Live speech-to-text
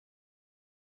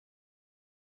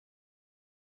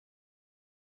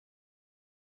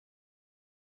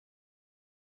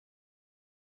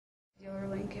The other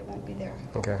link, it won't be there.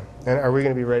 Okay. And are we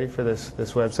going to be ready for this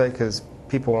website? Because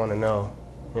people want to know,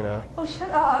 you know. Oh,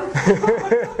 shut up.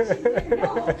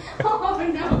 No.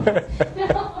 Oh, no.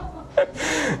 No.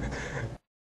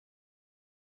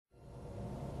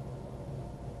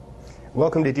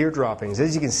 Welcome to Deer Droppings.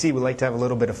 As you can see, we like to have a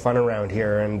little bit of fun around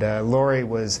here, and Lori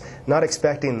was not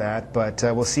expecting that, but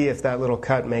we'll see if that little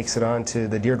cut makes it onto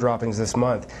the Deer Droppings this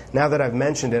month. Now that I've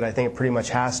mentioned it, I think it pretty much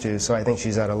has to, so I think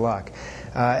she's out of luck.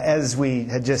 As we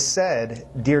had just said,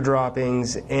 Deer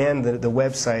Droppings and the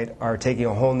website are taking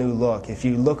a whole new look. If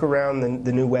you look around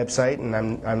the new website, and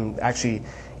I'm actually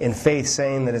in faith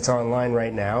saying that it's online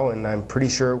right now, and I'm pretty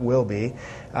sure it will be,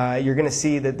 you're going to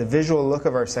see that the visual look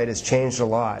of our site has changed a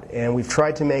lot, and we've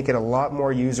tried to make it a lot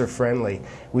more user-friendly.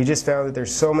 We just found that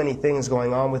there's so many things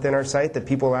going on within our site that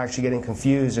people are actually getting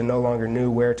confused and no longer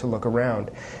knew where to look around.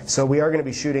 So we are going to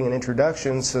be shooting an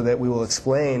introduction so that we will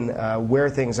explain where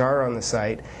things are on the site.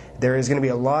 There is going to be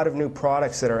a lot of new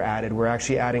products that are added. We're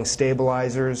actually adding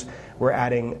stabilizers. We're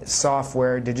adding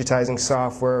software, digitizing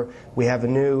software. We have a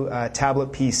new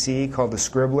tablet PC called the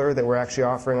Scribbler that we're actually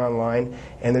offering online.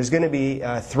 And there's going to be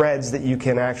threads that you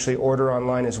can actually order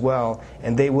online as well,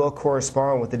 and they will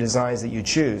correspond with the designs that you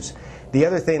choose. The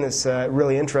other thing that's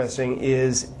really interesting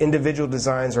is individual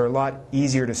designs are a lot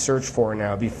easier to search for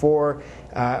now. Before,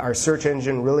 our search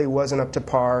engine really wasn't up to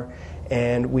par,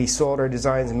 and we sold our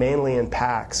designs mainly in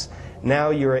packs. Now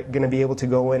you're going to be able to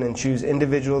go in and choose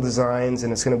individual designs,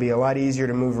 and it's going to be a lot easier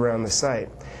to move around the site.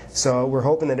 So we're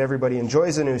hoping that everybody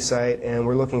enjoys the new site, and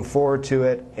we're looking forward to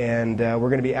it, and we're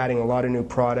going to be adding a lot of new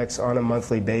products on a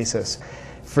monthly basis.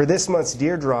 For this month's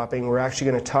Deer Dropping, we're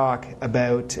actually going to talk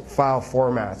about file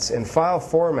formats, and file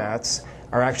formats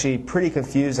are actually pretty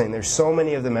confusing. There's so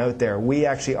many of them out there. We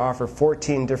actually offer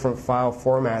 14 different file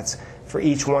formats for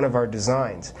each one of our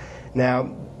designs.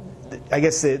 Now, I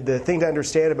guess the thing to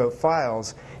understand about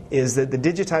files is that the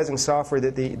digitizing software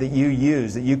that you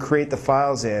use, that you create the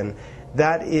files in,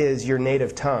 that is your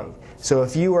native tongue. So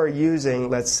if you are using,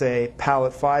 let's say,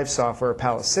 Palette 5 software or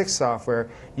Palette 6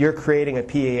 software, you're creating a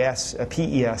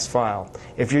PES file.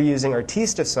 If you're using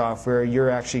Artista software, you're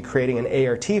actually creating an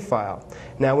ART file.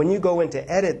 Now, when you go in to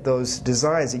edit those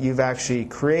designs that you've actually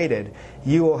created,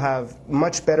 you will have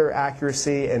much better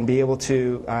accuracy and be able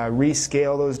to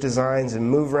rescale those designs and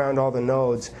move around all the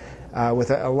nodes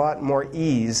with a lot more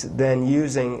ease than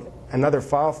using another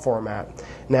file format.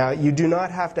 Now, you do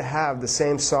not have to have the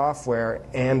same software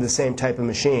and the same type of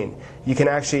machine. You can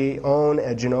actually own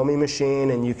a Genome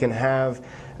machine, and you can have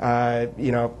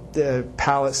the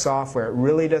Palette software. It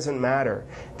really doesn't matter.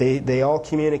 They all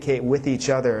communicate with each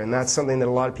other, and that's something that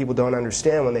a lot of people don't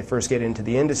understand when they first get into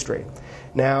the industry.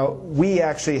 Now, we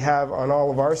actually have on all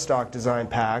of our stock design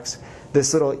packs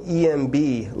this little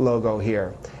EMB logo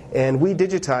here. And we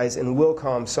digitize in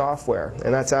Wilcom software,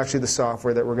 and that's actually the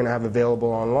software that we're going to have available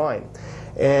online.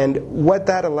 And what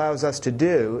that allows us to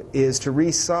do is to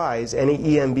resize any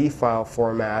EMB file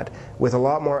format with a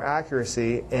lot more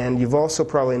accuracy, and you've also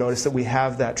probably noticed that we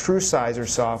have that TrueSizer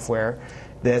software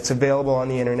that's available on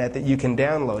the internet that you can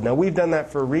download. Now, we've done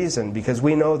that for a reason, because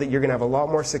we know that you're going to have a lot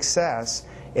more success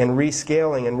in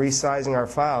rescaling and resizing our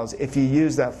files if you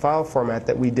use that file format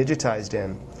that we digitized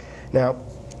in. Now,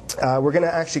 we're going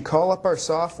to actually call up our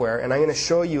software, and I'm going to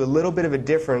show you a little bit of a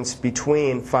difference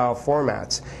between file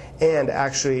formats and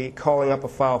actually calling up a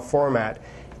file format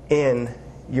in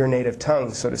your native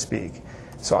tongue, so to speak.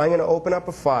 So I'm going to open up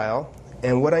a file,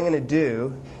 and what I'm going to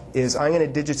do is I'm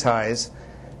going to digitize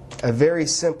a very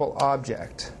simple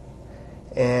object.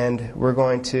 And we're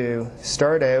going to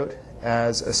start out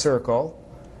as a circle,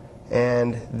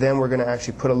 and then we're going to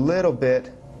actually put a little bit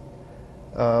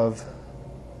of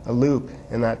a loop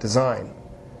in that design.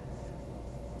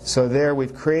 So there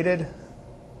we've created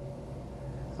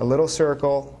a little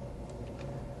circle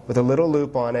with a little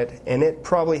loop on it, and it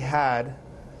probably had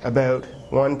about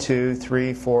 1, 2,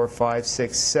 3, 4, 5,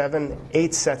 6, 7,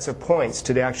 8 sets of points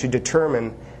to actually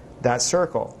determine that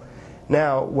circle.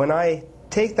 Now, when I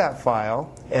take that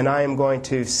file and I am going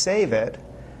to save it,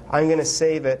 I'm going to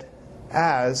save it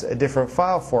as a different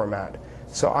file format.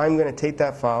 So I'm going to take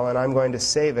that file and I'm going to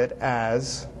save it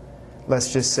as,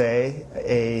 let's just say,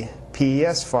 a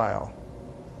PES file,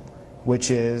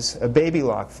 which is a baby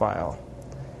lock file.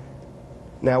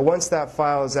 Now, once that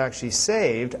file is actually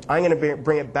saved, I'm going to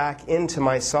bring it back into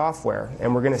my software,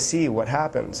 and we're going to see what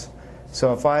happens.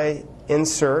 So if I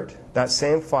insert that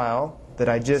same file that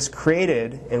I just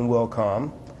created in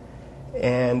Wilcom,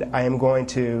 and I am going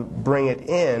to bring it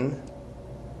in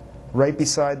right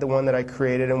beside the one that I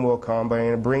created in Wilcom, but I'm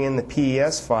going to bring in the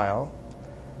PES file,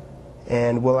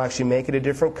 and we'll actually make it a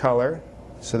different color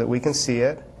so that we can see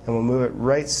it. and we'll move it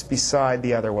right beside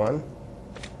the other one.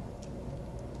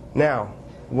 Now,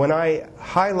 when I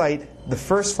highlight the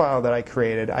first file that I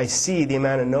created, I see the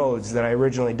amount of nodes that I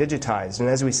originally digitized. And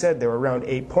as we said, there were around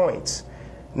 8 points.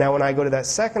 Now, when I go to that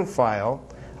second file,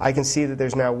 I can see that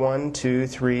there's now 1, 2,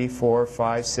 3, 4,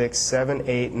 5, 6, 7,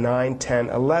 8, 9, 10,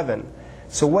 11.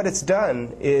 So what it's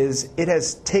done is it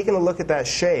has taken a look at that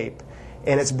shape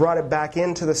and it's brought it back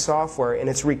into the software and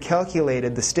it's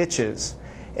recalculated the stitches.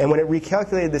 And when it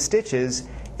recalculated the stitches,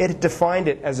 it defined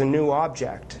it as a new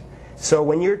object. So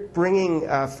when you're bringing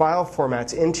file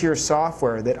formats into your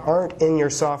software that aren't in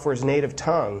your software's native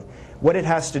tongue, what it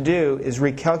has to do is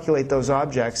recalculate those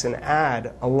objects and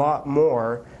add a lot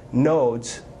more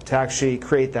nodes to actually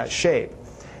create that shape.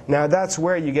 Now that's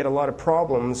where you get a lot of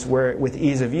problems with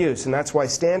ease of use, and that's why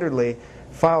standardly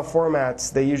file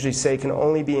formats, they usually say, can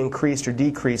only be increased or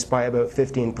decreased by about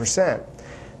 15%.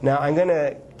 Now I'm going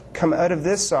to come out of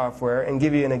this software and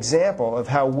give you an example of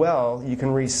how well you can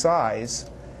resize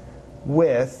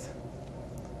with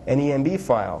an EMB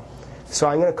file. So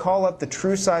I'm going to call up the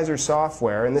TrueSizer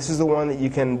software, and this is the one that you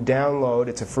can download.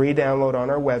 It's a free download on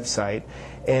our website.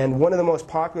 And one of the most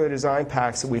popular design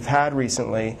packs that we've had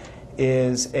recently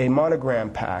is a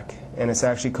monogram pack, and it's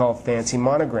actually called Fancy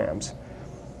Monograms.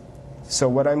 So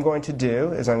what I'm going to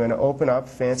do is I'm going to open up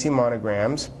Fancy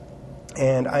Monograms,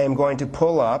 and I am going to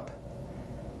pull up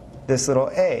this little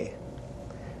A.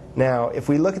 Now, if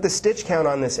we look at the stitch count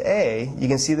on this A, you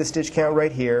can see the stitch count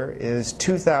right here is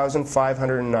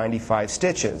 2,595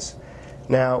 stitches.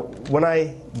 Now, when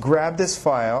I grab this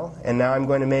file, and now I'm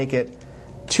going to make it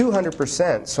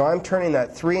 200%, so I'm turning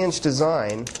that 3-inch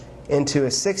design into a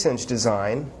 6-inch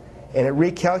design, and it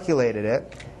recalculated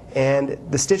it, and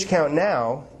the stitch count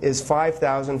now is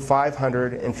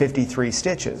 5,553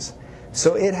 stitches.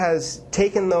 So it has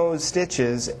taken those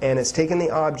stitches and it's taken the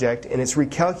object and it's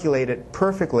recalculated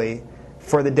perfectly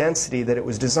for the density that it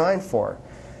was designed for.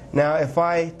 Now if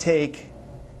I take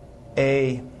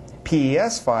a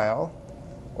PES file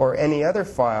or any other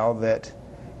file that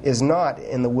is not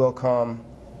in the Wilcom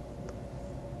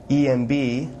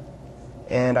EMB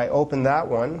and I open that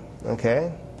one,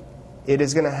 okay, it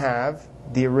is going to have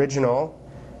the original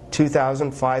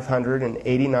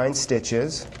 2,589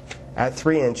 stitches at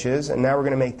 3 inches, and now we're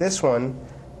going to make this one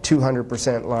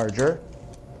 200% larger.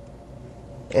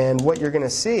 And what you're going to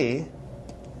see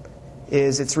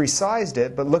is it's resized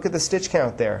it, but look at the stitch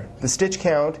count there. The stitch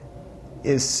count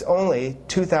is only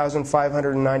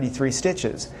 2,593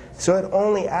 stitches. So it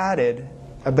only added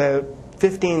about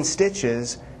 15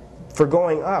 stitches for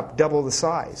going up double the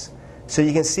size. So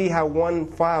you can see how one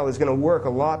file is going to work a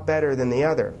lot better than the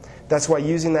other. That's why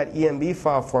using that EMB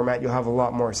file format you'll have a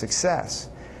lot more success.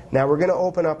 Now we're going to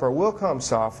open up our Wilcom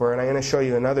software and I'm going to show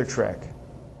you another trick.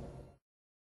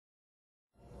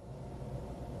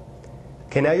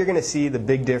 Okay, now you're going to see the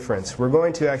big difference. We're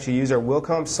going to actually use our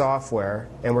Wilcom software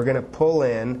and we're going to pull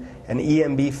in an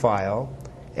EMB file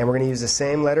and we're going to use the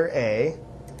same letter A.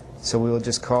 So we will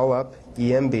just call up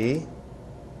EMB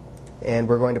and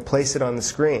we're going to place it on the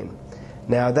screen.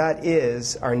 Now that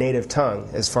is our native tongue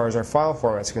as far as our file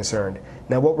format is concerned.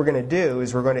 Now what we're going to do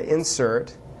is we're going to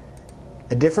insert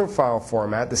a different file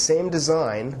format, the same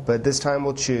design, but this time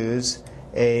we'll choose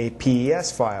a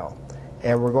PES file.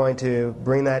 And we're going to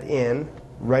bring that in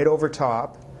right over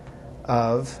top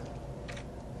of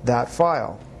that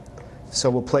file. So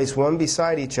we'll place one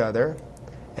beside each other,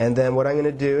 and then what I'm going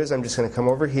to do is I'm just going to come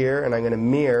over here and I'm going to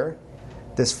mirror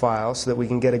this file so that we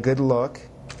can get a good look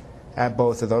at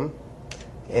both of them.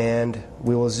 And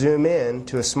we will zoom in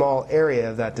to a small area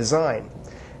of that design.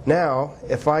 Now,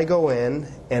 if I go in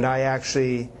and I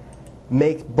actually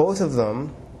make both of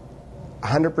them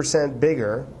 100%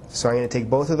 bigger, so I'm going to take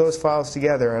both of those files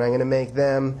together and I'm going to make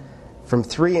them from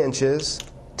 3 inches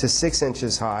to 6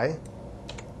 inches high,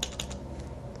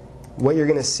 what you're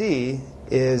going to see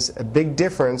is a big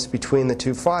difference between the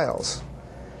two files.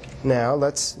 Now,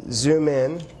 let's zoom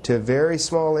in to a very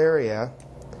small area.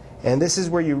 And this is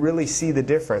where you really see the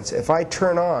difference. If I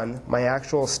turn on my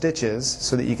actual stitches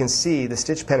so that you can see the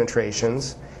stitch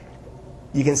penetrations,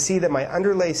 you can see that my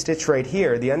underlay stitch right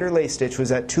here, the underlay stitch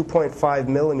was at 2.5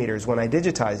 millimeters when I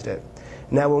digitized it.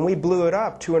 Now when we blew it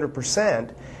up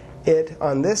 200%,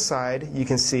 on this side, you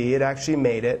can see it actually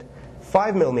made it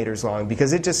 5 millimeters long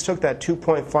because it just took that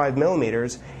 2.5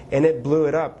 millimeters and it blew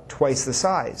it up twice the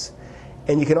size.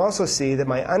 And you can also see that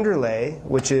my underlay,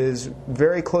 which is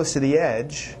very close to the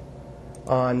edge,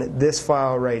 on this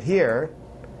file right here,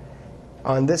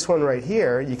 on this one right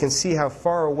here, you can see how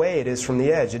far away it is from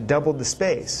the edge. It doubled the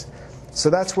space. So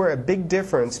that's where a big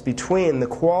difference between the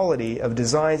quality of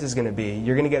designs is going to be.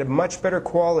 You're going to get a much better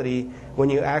quality when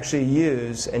you actually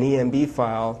use an EMB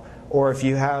file, or if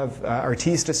you have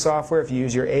Artista software, if you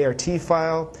use your ART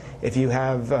file, if you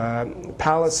have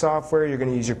palette software, you're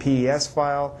going to use your PES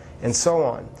file, and so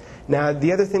on. Now,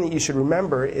 the other thing that you should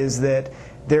remember is that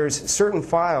there's certain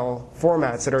file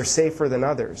formats that are safer than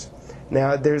others.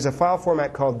 Now, there's a file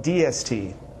format called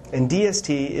DST. And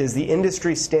DST is the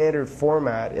industry standard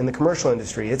format in the commercial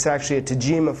industry. It's actually a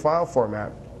Tajima file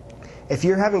format. If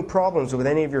you're having problems with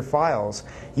any of your files,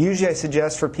 usually I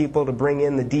suggest for people to bring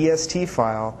in the DST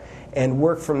file and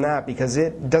work from that, because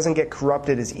it doesn't get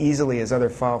corrupted as easily as other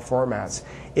file formats.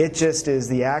 It just is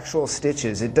the actual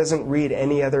stitches. It doesn't read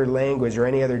any other language or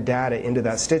any other data into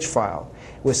that stitch file.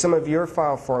 With some of your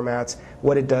file formats,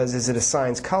 what it does is it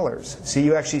assigns colors. So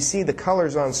you actually see the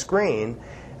colors on screen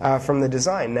from the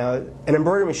design. Now, an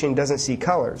embroidery machine doesn't see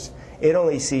colors. It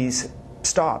only sees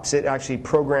stops. It actually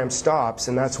programs stops,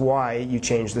 and that's why you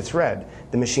change the thread.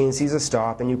 The machine sees a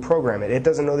stop and you program it. It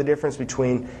doesn't know the difference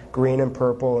between green and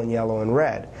purple and yellow and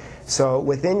red. So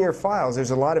within your files,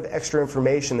 there's a lot of extra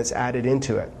information that's added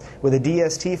into it. With a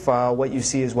DST file, what you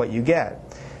see is what you get.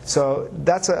 So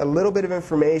that's a little bit of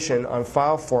information on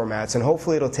file formats, and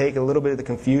hopefully it'll take a little bit of the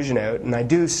confusion out. And I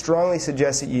do strongly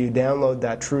suggest that you download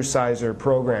that TrueSizer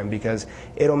program, because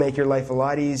it'll make your life a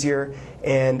lot easier,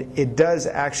 and it does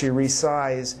actually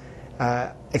resize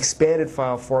expanded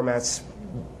file formats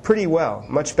pretty well,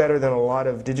 much better than a lot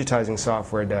of digitizing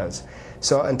software does.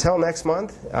 So until next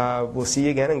month, we'll see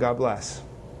you again, and God bless.